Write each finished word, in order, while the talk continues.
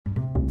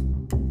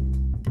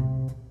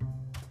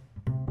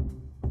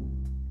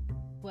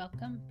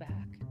Welcome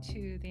back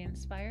to The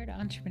Inspired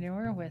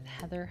Entrepreneur with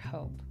Heather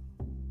Hope.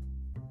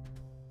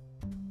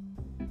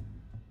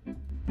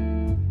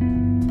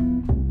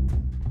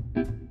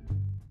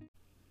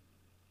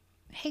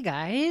 Hey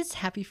guys,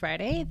 happy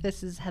Friday.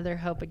 This is Heather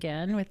Hope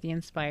again with the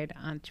Inspired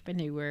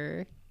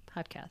Entrepreneur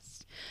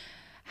podcast.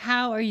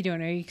 How are you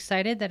doing? Are you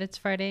excited that it's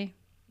Friday?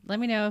 Let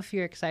me know if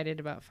you're excited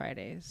about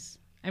Fridays.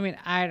 I mean,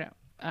 I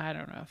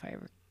don't know if I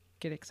ever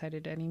get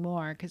excited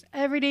anymore because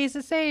every day is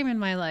the same in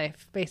my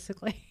life,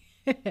 basically.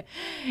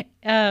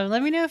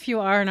 Let me know if you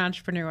are an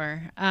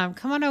entrepreneur.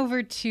 Come on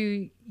over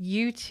to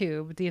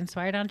YouTube, The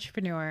Inspired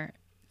Entrepreneur.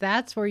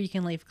 That's where you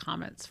can leave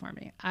comments for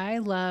me. I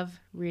love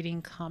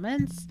reading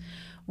comments.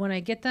 When I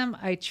get them,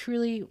 I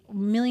truly a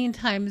million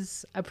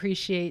times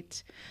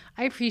appreciate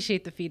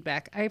the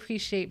feedback. I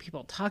appreciate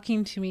people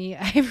talking to me.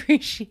 I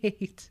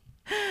appreciate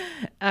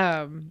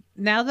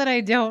now that I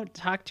don't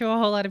talk to a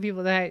whole lot of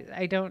people, that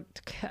I don't,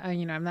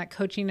 I'm not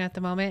coaching at the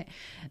moment.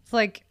 It's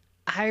like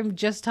I'm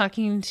just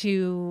talking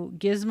to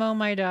Gizmo,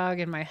 my dog,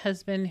 and my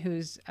husband,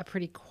 who's a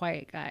pretty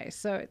quiet guy.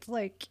 So it's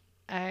like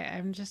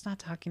I'm just not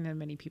talking to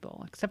many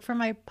people except for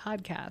my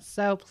podcast.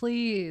 So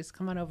please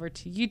come on over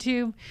to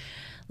YouTube,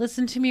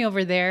 listen to me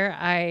over there.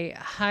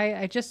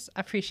 I just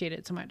appreciate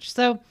it so much.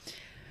 So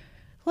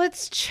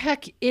let's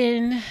check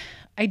in.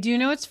 I do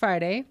know it's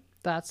Friday.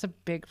 That's a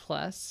big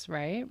plus,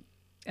 right?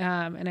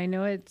 And I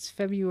know it's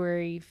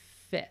February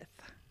 5th.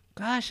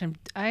 Gosh,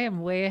 I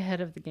am way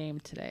ahead of the game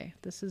today.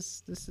 This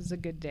is a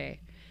good day.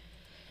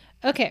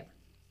 Okay.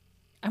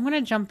 I'm going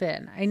to jump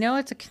in. I know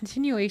it's a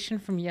continuation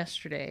from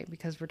yesterday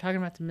because we're talking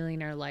about the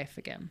millionaire life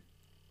again.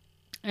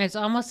 And it's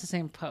almost the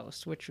same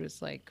post, which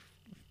was like,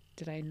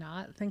 did I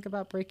not think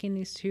about breaking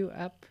these two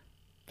up,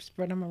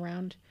 spread them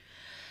around?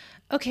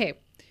 Okay.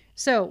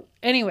 So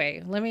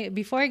anyway,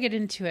 before I get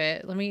into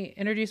it, let me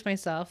introduce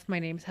myself. My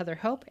name is Heather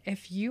Hope.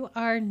 If you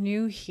are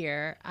new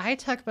here, I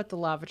talk about the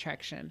law of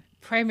attraction,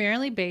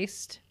 primarily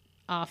based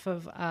off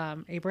of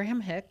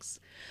Abraham Hicks.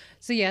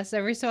 So yes,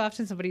 every so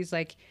often somebody's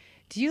like,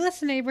 do you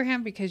listen to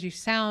Abraham? Because you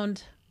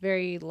sound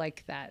very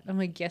like that. I'm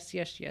like, yes.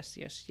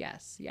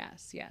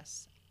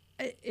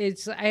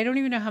 I don't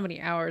even know how many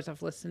hours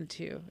I've listened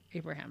to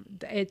Abraham.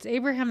 It's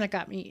Abraham that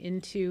got me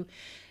into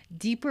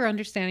deeper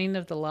understanding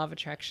of the law of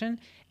attraction.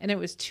 And it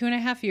was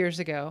 2.5 years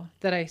ago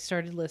that I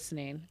started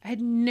listening. I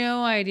had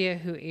no idea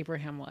who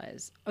Abraham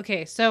was.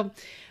 Okay, so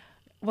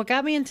what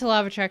got me into law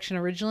of attraction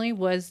originally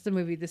was the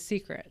movie The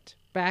Secret.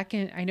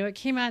 I know it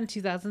came out in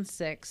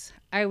 2006.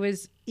 I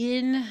was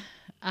a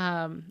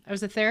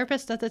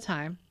therapist at the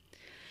time,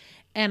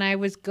 and I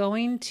was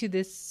going to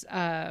this,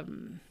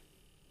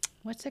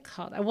 what's it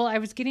called? Well, I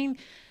was getting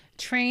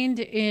trained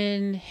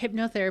in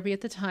hypnotherapy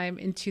at the time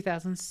in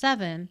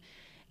 2007,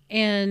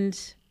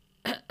 and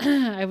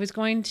I was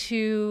going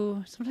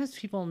to, sometimes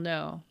people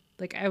know,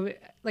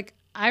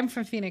 I'm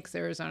from Phoenix,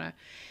 Arizona,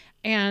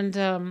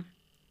 and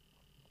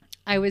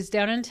I was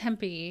down in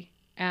Tempe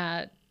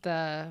at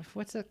the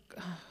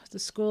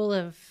school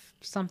of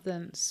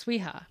something,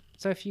 SWIHA.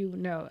 So if you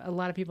know, a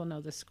lot of people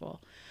know this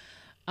school.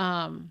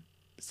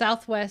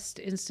 Southwest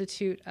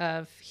Institute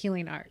of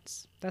Healing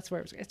Arts. That's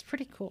where it's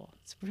pretty cool.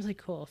 It's really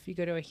cool. If you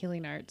go to a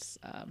healing arts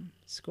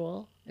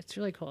school, it's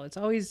really cool. It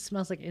always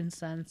smells like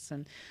incense,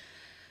 and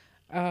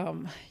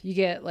you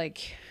get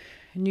like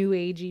new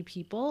agey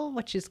people,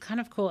 which is kind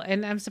of cool.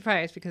 And I'm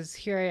surprised because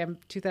here I am,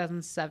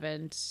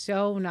 2007,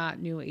 so not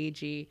new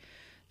agey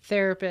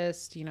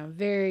therapist,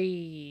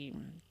 very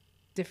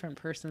different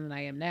person than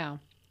I am now.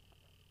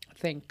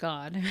 Thank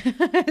God.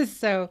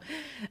 So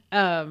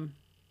I'm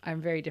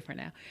very different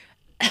now.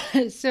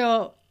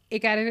 So it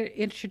got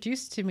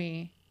introduced to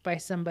me by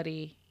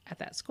somebody at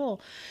that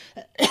school.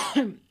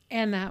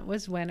 And that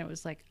was when it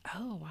was like,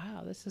 oh,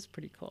 wow, this is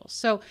pretty cool.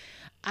 So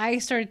I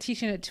started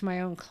teaching it to my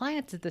own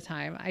clients at the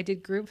time. I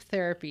did group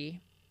therapy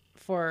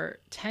for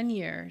 10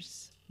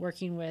 years,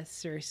 working with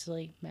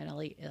seriously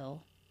mentally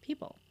ill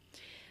people.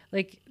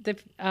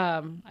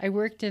 I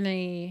worked in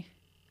a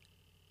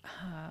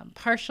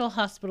partial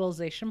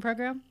hospitalization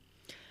program.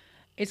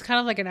 It's kind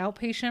of like an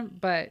outpatient,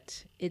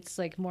 but it's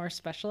like more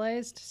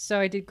specialized. So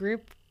I did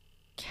group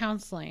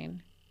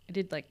counseling. I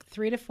did like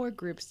 3 to 4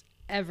 groups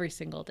every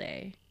single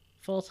day,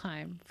 full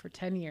time for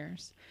 10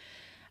 years.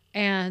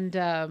 And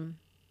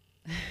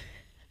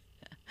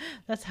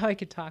that's how I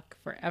could talk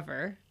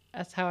forever.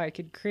 That's how I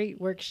could create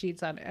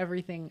worksheets on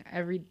everything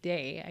every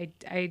day.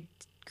 I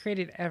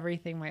created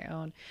everything my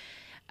own.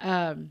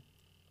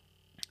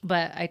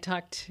 But I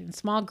talked in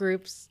small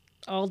groups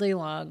all day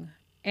long.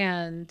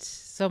 And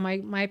so my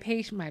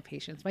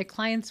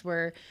clients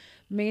were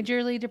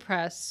majorly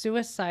depressed,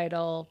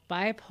 suicidal,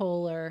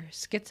 bipolar,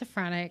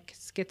 schizophrenic,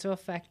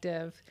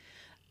 schizoaffective,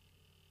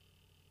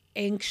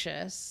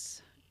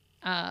 anxious,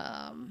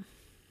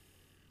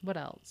 what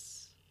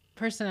else?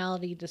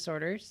 Personality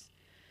disorders,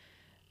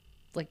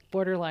 like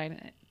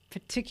borderline,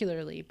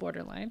 particularly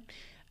borderline.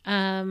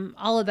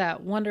 All of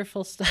that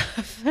wonderful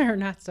stuff, or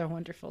not so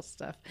wonderful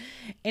stuff.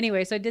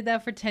 Anyway, so I did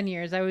that for 10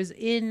 years. I was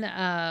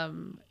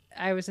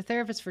a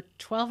therapist for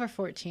 12 or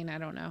 14, I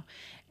don't know.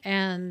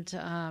 And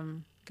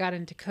got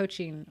into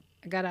coaching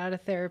I got out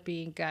of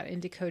therapy, got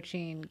into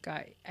coaching,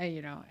 I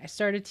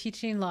started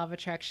teaching law of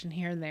attraction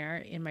here and there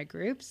in my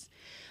groups.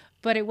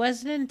 But it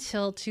wasn't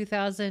until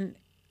 2000,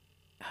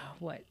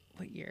 what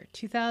year?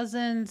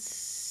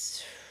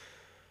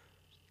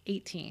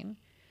 2018,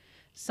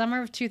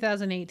 summer of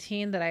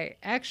 2018, that I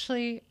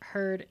actually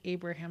heard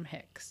Abraham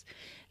Hicks.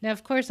 Now,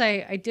 of course,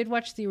 I did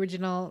watch the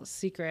original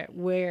Secret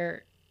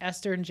where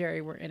Esther and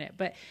Jerry were in it.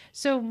 But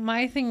so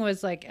my thing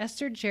was like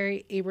Esther,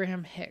 Jerry,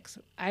 Abraham Hicks.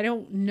 I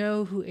don't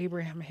know who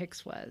Abraham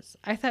Hicks was.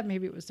 I thought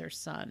maybe it was their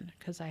son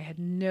because I had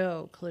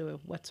no clue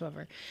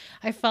whatsoever.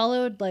 I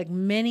followed like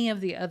many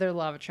of the other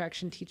law of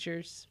attraction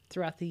teachers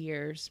throughout the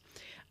years.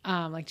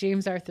 Like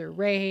James Arthur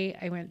Ray.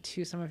 I went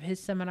to some of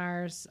his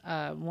seminars.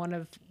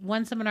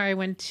 One seminar I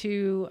went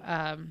to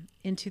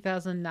in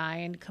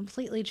 2009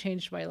 completely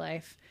changed my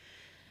life.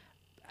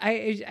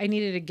 I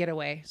needed a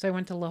getaway, so I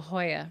went to La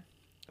Jolla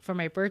for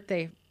my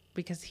birthday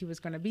because he was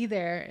going to be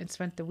there, and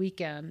spent the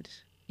week in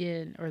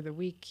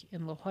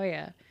La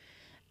Jolla.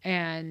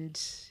 And,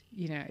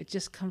 it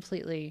just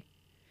completely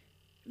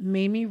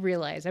made me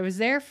realize I was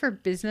there for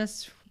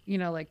business,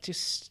 like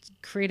just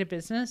create a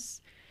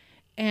business.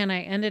 And I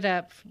ended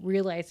up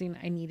realizing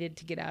I needed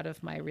to get out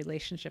of my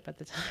relationship at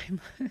the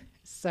time.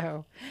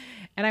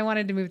 And I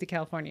wanted to move to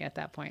California at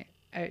that point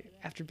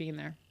after being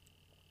there.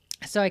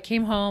 So I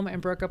came home and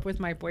broke up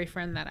with my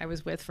boyfriend that I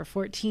was with for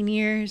 14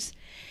 years.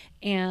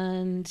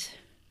 And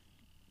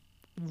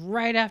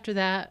right after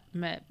that,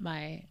 met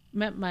my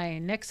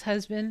next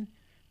husband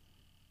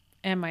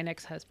and my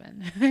next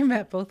husband. I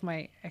met both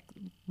my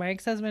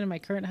ex-husband and my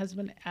current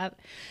husband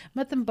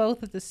met them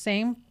both at the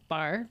same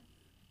bar.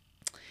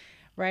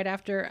 Right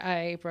after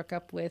I broke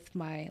up with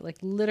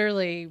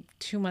literally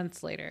 2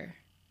 months later,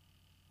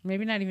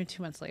 maybe not even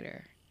 2 months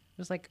later. It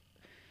was like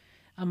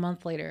a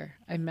month later.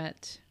 I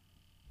met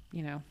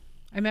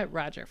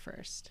Roger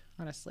first.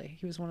 Honestly,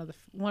 he was one. I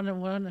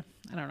don't know.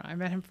 I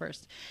met him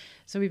first,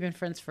 so we've been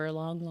friends for a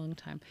long, long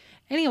time.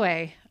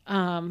 Anyway,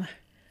 all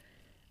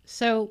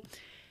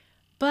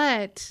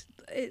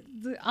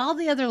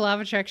the other law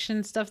of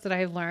attraction stuff that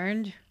I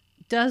learned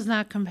does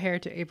not compare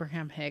to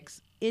Abraham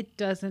Hicks. It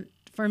doesn't.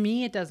 For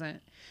me, it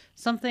doesn't.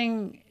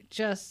 Something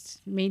just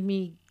made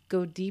me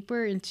go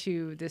deeper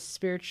into this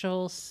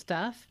spiritual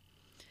stuff,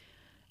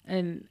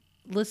 and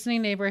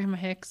listening to Abraham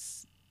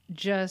Hicks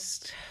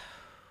just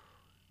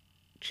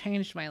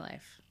changed my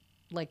life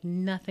like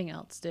nothing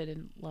else did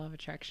in law of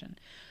attraction.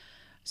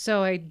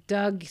 So I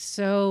dug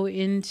so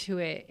into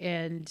it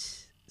and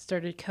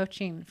started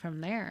coaching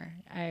from there.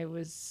 I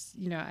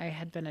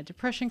had been a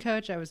depression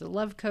coach. I was a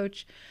love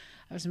coach.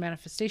 I was a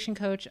manifestation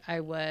coach. I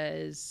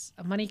was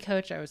a money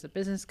coach. I was a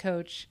business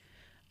coach,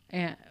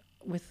 and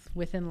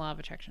within law of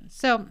attraction.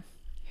 So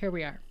here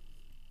we are.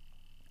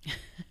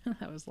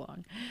 That was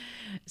long.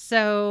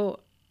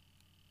 So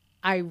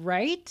I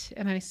write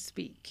and I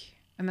speak,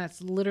 and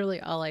that's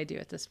literally all I do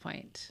at this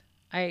point.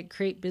 I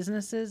create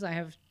businesses. I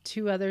have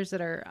 2 others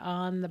that are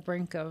on the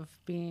brink of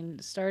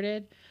being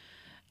started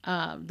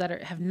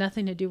that have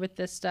nothing to do with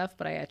this stuff,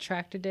 but I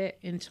attracted it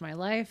into my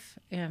life,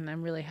 and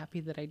I'm really happy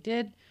that I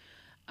did.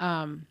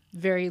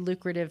 Very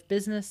lucrative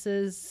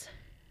businesses,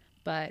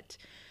 but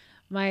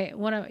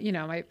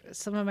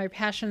some of my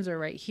passions are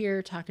right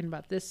here talking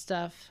about this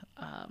stuff.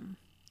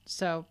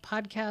 So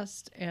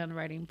podcast and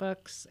writing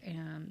books,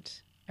 and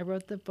I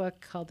wrote the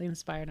book called The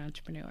Inspired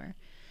Entrepreneur,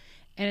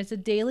 and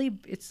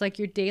it's like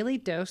your daily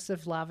dose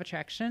of law of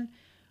attraction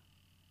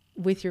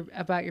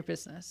about your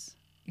business,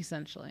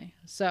 essentially.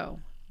 So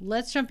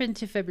let's jump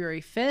into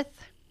February 5th.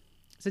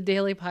 It's a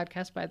daily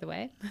podcast, by the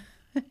way.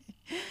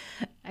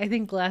 I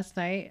think last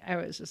night I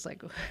was just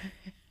like,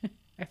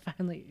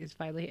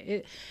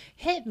 it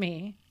hit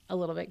me a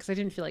little bit because I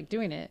didn't feel like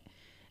doing it.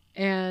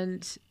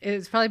 And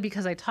it's probably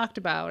because I talked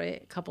about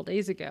it a couple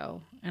days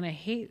ago, and I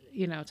hate,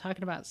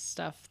 talking about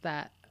stuff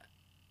that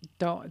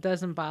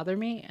doesn't bother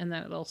me, and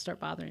then it'll start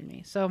bothering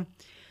me. So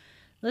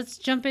let's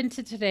jump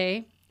into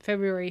today,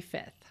 February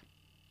 5th.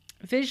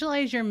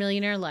 Visualize your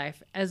millionaire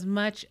life as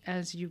much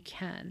as you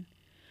can.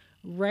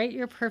 Write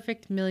your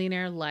perfect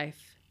millionaire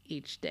life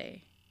each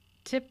day.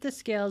 Tip the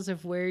scales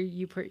of where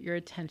you put your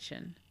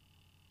attention.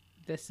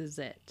 This is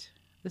it.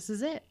 This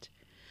is it.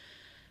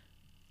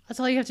 That's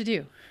all you have to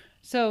do.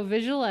 So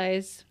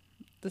visualize.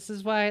 This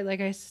is why, like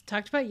I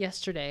talked about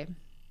yesterday,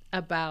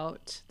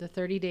 about the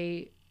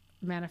 30-day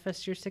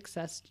Manifest Your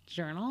Success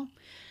journal.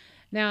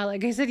 Now,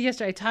 like I said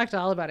yesterday, I talked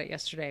all about it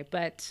yesterday,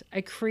 but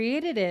I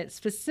created it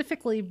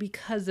specifically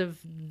because of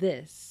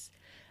this,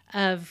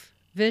 of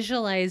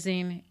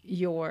visualizing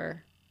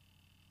your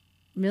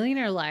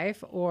millionaire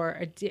life,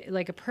 or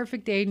like a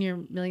perfect day in your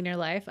millionaire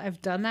life.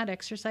 I've done that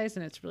exercise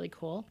and it's really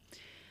cool.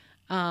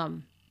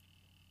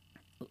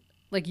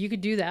 Like you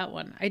could do that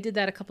one. I did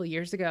that a couple of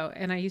years ago,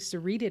 and I used to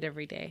read it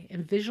every day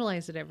and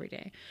visualize it every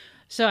day.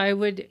 So I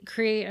would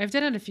I've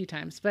done it a few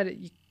times, but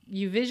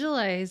you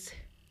visualize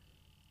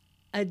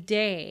a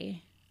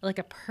day, like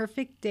a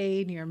perfect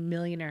day in your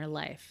millionaire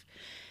life.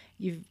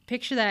 You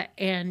picture that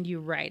and you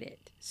write it.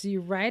 So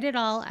you write it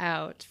all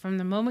out from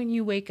the moment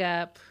you wake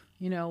up.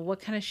 You know, what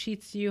kind of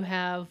sheets do you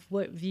have?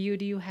 What view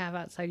do you have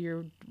outside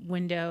your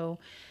window?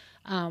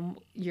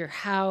 Your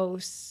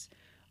house?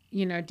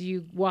 You know, do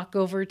you walk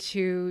over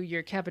to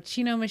your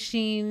cappuccino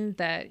machine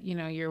that, you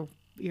know,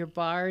 your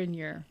bar in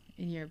your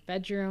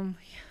bedroom?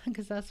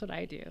 Because that's what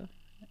I do.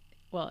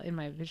 Well, in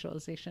my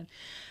visualization.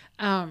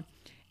 Um,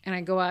 and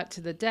I go out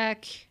to the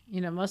deck.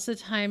 You know, most of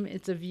the time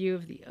it's a view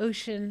of the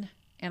ocean,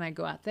 and I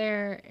go out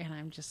there and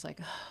I'm just like,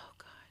 oh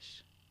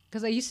gosh.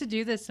 Because I used to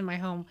do this in my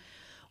home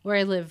where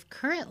I live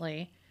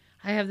currently.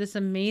 I have this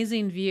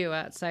amazing view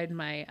outside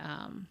my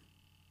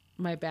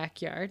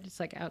backyard. It's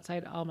like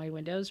outside all my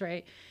windows,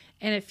 right?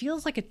 And it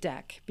feels like a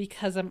deck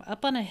because I'm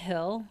up on a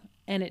hill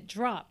and it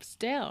drops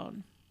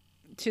down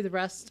to the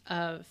rest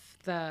of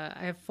I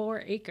have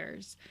 4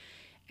 acres,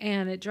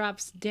 and it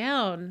drops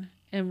down.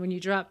 And when you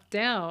drop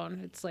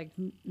down, it's like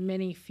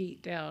many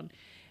feet down.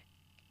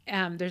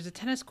 There's a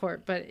tennis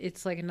court, but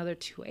it's like another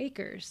 2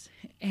 acres.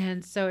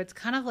 And so it's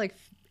kind of like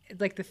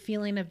the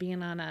feeling of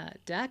being on a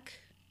deck.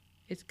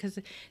 It's because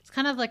it's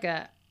kind of like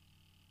a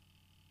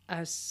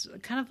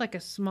kind of like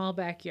a small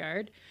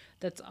backyard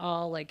that's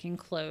all like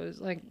enclosed,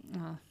 like,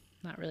 well,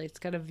 not really. It's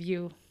got a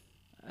view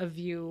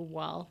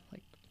wall,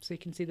 like, so you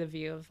can see the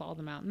view of all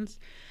the mountains.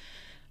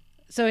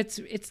 So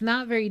it's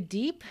not very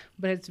deep,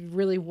 but it's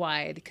really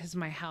wide because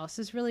my house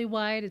is really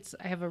wide.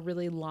 I have a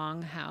really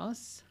long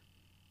house.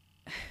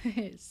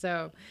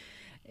 So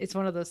it's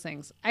one of those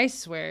things. I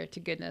swear to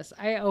goodness,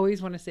 I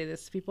always want to say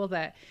this to people,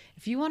 that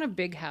if you want a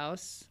big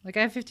house, like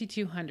I have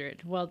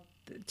 5,200. Well,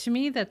 to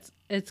me,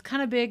 it's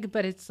kind of big,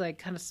 but it's like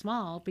kind of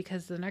small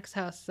because the next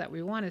house that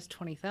we want is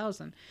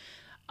 20,000.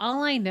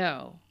 All I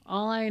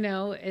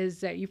know is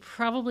that you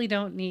probably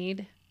don't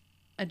need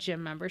a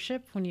gym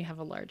membership when you have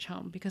a large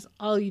home, because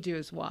all you do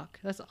is walk.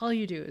 That's all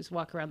you do is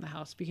walk around the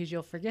house, because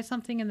you'll forget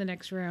something in the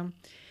next room.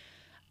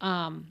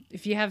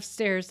 If you have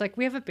stairs, like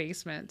we have a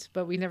basement,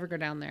 but we never go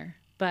down there.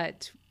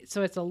 But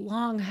so it's a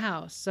long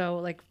house. So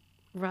like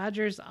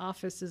Roger's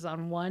office is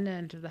on one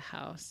end of the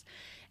house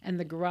and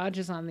the garage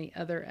is on the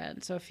other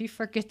end. So if he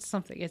forgets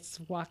something, it's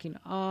walking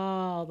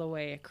all the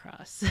way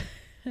across.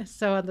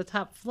 So on the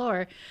top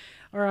floor,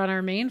 or on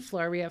our main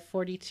floor, we have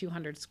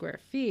 4,200 square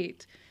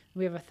feet.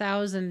 We have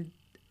 1,000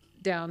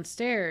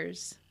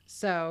 downstairs.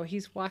 So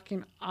he's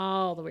walking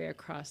all the way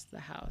across the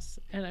house.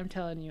 And I'm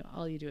telling you,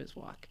 all you do is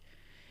walk.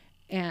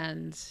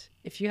 And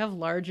if you have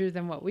larger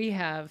than what we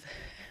have,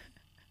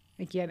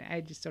 again,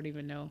 I just don't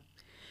even know.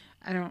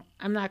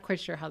 I'm not quite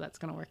sure how that's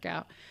going to work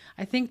out.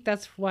 I think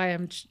that's why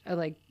I'm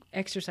like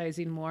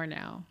exercising more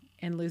now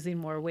and losing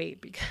more weight,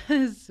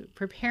 because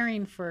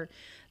preparing for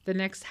the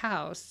next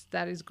house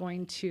that is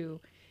going to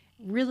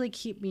really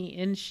keep me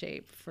in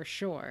shape for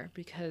sure,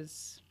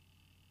 because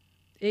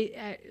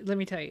let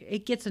me tell you,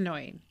 it gets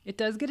annoying. It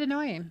does get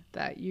annoying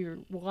that you're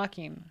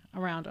walking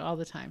around all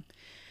the time.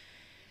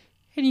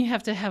 And you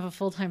have to have a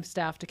full-time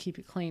staff to keep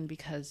it clean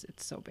because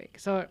it's so big.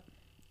 So,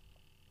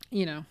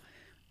 you know,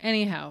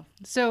 anyhow,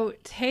 so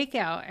take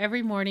out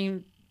every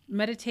morning,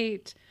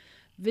 meditate,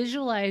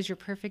 visualize your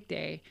perfect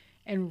day,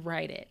 and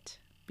write it.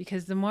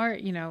 Because the more,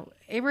 you know,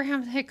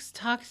 Abraham Hicks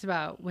talks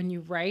about when you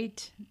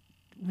write,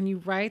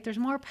 there's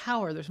more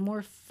power, there's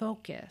more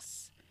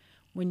focus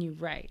when you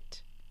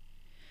write.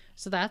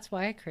 So that's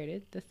why I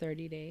created the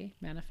 30-day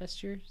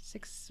Manifest Your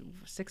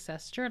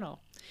Success Journal.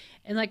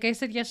 And like I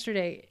said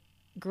yesterday,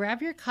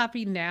 grab your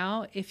copy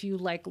now if you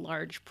like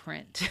large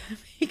print,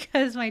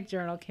 because my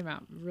journal came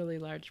out really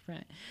large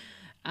print.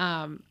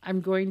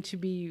 I'm going to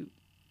be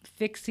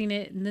fixing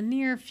it in the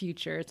near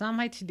future. It's on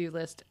my to-do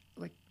list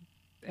like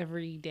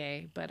every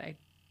day, but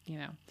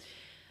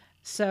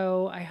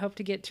so I hope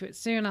to get to it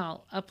soon.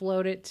 I'll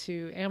upload it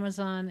to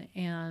Amazon,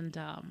 and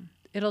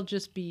it'll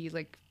just be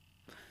like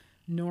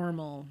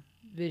normal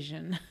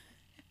vision.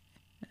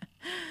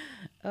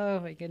 Oh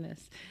my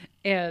goodness.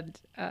 And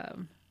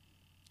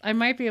I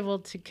might be able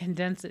to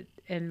condense it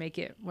and make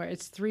it where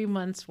it's 3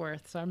 months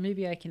worth. So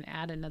maybe I can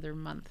add another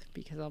month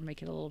because I'll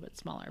make it a little bit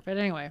smaller. But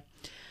anyway,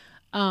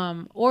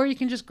 or you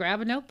can just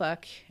grab a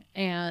notebook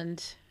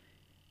and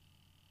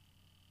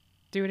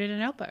do it in a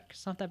notebook.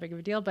 It's not that big of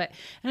a deal. And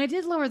I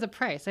did lower the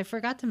price. I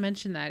forgot to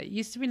mention that. It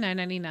used to be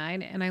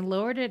 $9.99, and I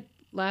lowered it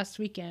last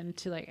weekend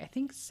to I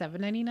think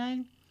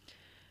 $7.99.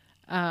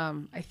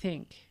 I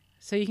think.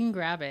 So you can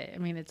grab it. I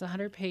mean, it's a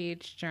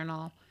 100-page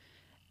journal.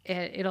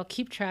 It'll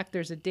keep track.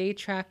 There's a day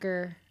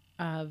tracker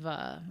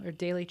or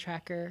daily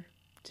tracker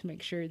to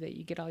make sure that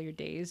you get all your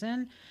days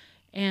in.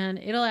 And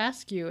it'll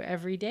ask you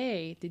every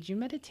day, did you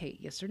meditate?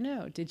 Yes or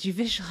no? Did you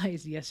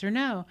visualize? Yes or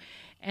no?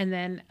 And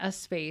then a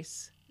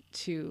space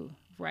to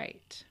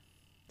write.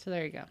 So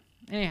there you go.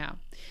 Anyhow,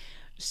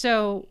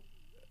 so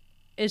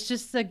it's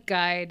just a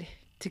guide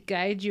to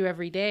guide you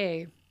every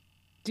day.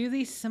 Do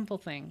these simple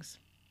things.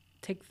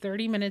 Take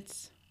 30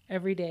 minutes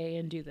every day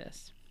and do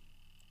this.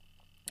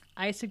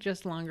 I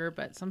suggest longer,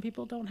 but some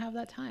people don't have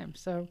that time.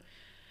 So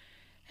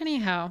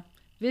anyhow,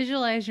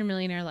 visualize your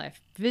millionaire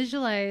life.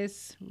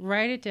 Visualize,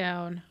 write it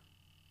down,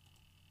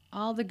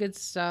 all the good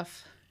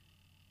stuff.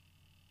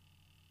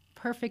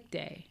 Perfect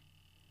day.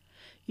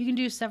 You can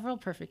do several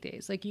perfect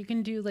days. Like you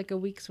can do like a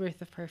week's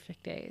worth of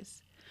perfect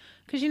days.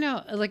 Because,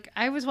 like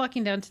I was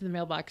walking down to the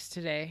mailbox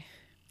today.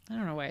 I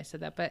don't know why I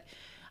said that, but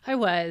I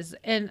was.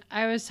 And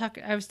I was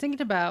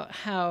thinking about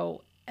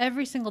how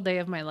every single day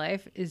of my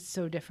life is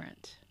so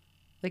different.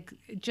 Like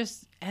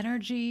just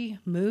energy,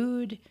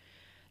 mood,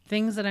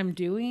 things that I'm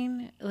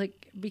doing.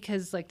 Like,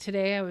 because like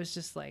today I was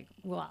just like,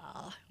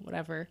 well,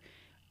 whatever.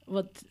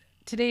 Well,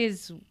 today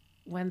is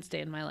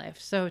Wednesday in my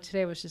life. So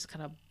today was just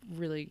kind of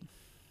really,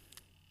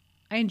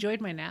 I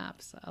enjoyed my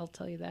naps. I'll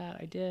tell you that.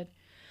 I did.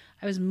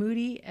 I was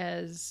moody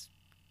as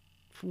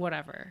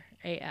whatever,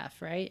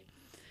 AF, right?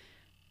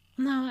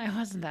 No, I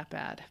wasn't that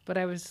bad, but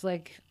I was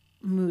like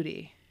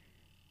moody.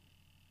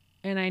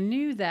 And I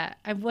knew that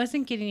I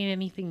wasn't getting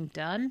anything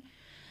done.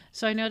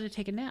 So I know to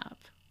take a nap.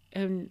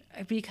 And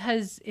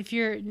because if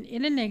you're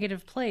in a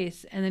negative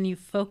place and then you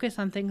focus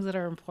on things that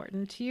are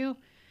important to you,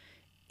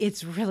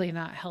 it's really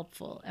not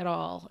helpful at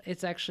all.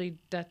 It's actually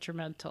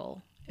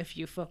detrimental. If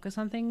you focus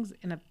on things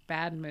in a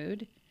bad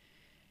mood,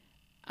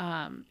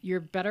 you're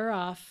better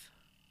off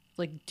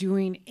like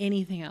doing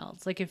anything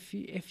else. Like if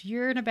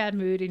you're in a bad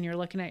mood and you're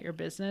looking at your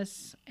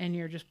business and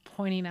you're just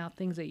pointing out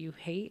things that you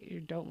hate,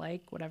 you don't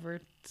like, whatever,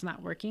 it's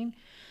not working,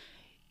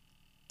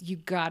 you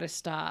gotta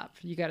stop.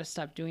 You gotta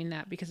stop doing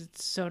that because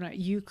it's so not,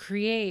 you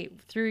create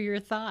through your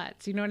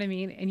thoughts, you know what I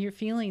mean? And your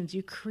feelings,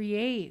 you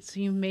create. So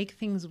you make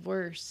things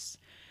worse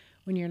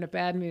when you're in a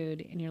bad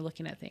mood and you're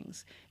looking at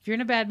things. If you're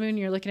in a bad mood and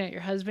you're looking at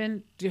your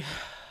husband,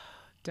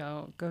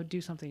 don't go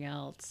do something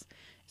else.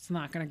 It's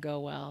not going to go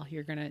well.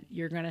 You're going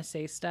to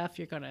say stuff.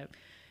 You're going to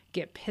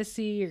get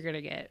pissy. You're going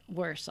to get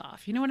worse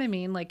off. You know what I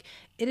mean? Like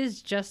it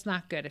is just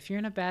not good. If you're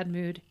in a bad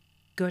mood,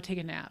 go take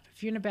a nap.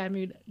 If you're in a bad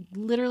mood,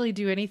 literally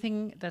do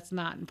anything that's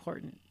not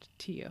important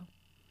to you.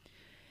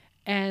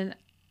 And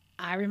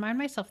I remind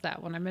myself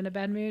that when I'm in a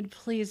bad mood,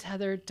 please,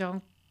 Heather,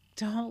 don't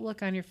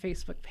look on your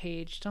Facebook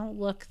page. Don't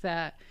look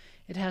that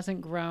it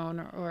hasn't grown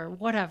or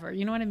whatever.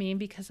 You know what I mean?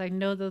 Because I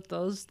know that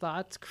those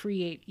thoughts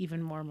create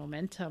even more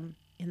momentum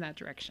in that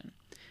direction.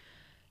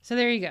 So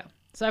there you go.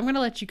 So I'm going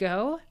to let you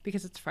go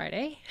because it's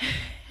Friday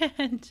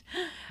and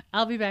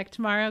I'll be back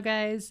tomorrow,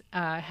 guys.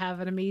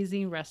 Have an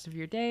amazing rest of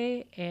your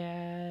day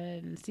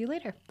and see you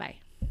later. Bye.